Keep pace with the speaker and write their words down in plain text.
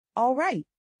All right.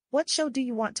 What show do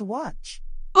you want to watch?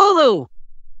 Ulu!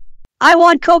 I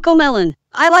want Cocomelon.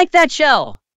 I like that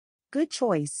show. Good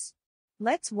choice.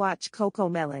 Let's watch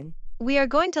Cocomelon. We are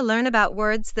going to learn about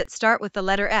words that start with the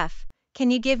letter F.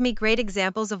 Can you give me great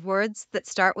examples of words that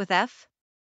start with F?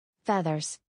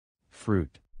 Feathers.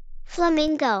 Fruit.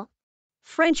 Flamingo.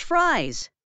 French fries.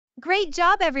 Great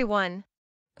job, everyone!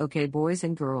 Okay, boys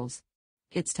and girls.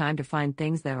 It's time to find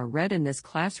things that are red in this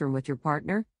classroom with your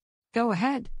partner. Go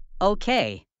ahead.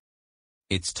 Okay.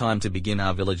 It's time to begin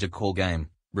our villager call game.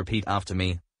 Repeat after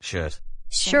me. Shirt.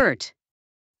 Shirt.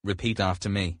 Repeat after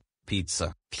me.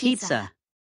 Pizza. Pizza.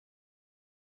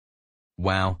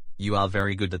 Wow, you are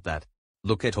very good at that.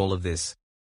 Look at all of this.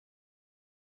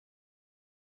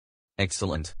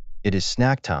 Excellent. It is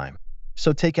snack time.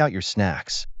 So take out your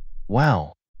snacks.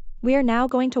 Wow. We are now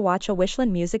going to watch a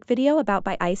Wishland music video about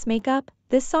By Ice Makeup.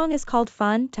 This song is called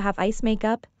Fun to Have Ice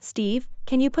Makeup. Steve,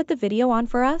 can you put the video on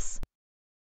for us?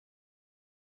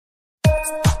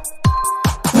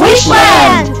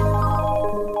 Wishland!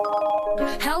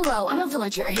 Hello, I'm a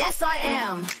villager. Yes, I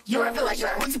am. You're a villager.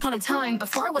 Once upon a time,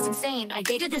 before I was insane, I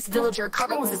dated this villager.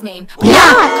 Carmen was his name.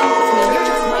 Yeah! You're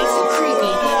just way too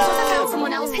creepy. Plus, I found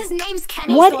someone else. His name's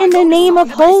Kenny. What in the name of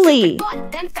holy?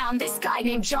 But then found this guy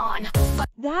named John.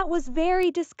 That was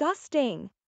very disgusting.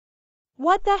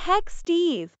 What the heck,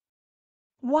 Steve?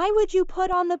 Why would you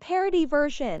put on the parody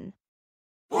version?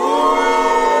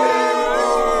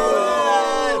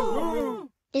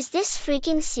 Is this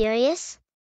freaking serious?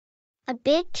 A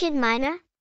big kid minor?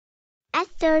 At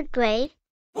 3rd grade?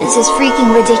 This is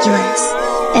freaking ridiculous.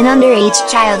 An underage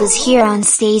child is here on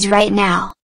stage right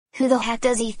now. Who the heck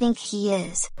does he think he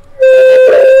is?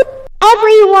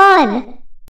 Everyone!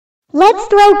 Let's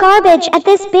throw garbage at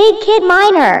this big kid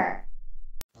minor.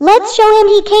 Let's show him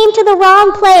he came to the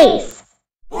wrong place.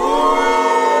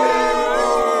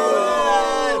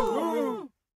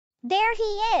 There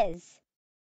he is.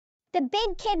 The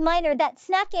big kid minor that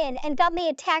snuck in and got me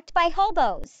attacked by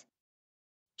hobos.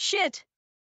 Shit.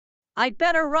 I'd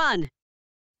better run.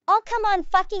 Oh, come on,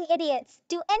 fucking idiots.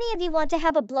 Do any of you want to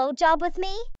have a blowjob with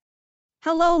me?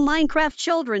 Hello, Minecraft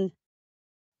children.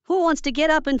 Who wants to get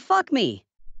up and fuck me?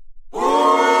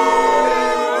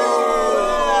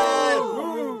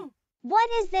 What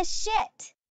is this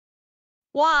shit?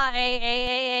 Why?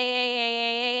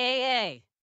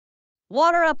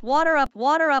 Water up, water up,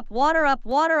 water up, water up,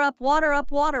 water up, water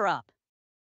up, water up.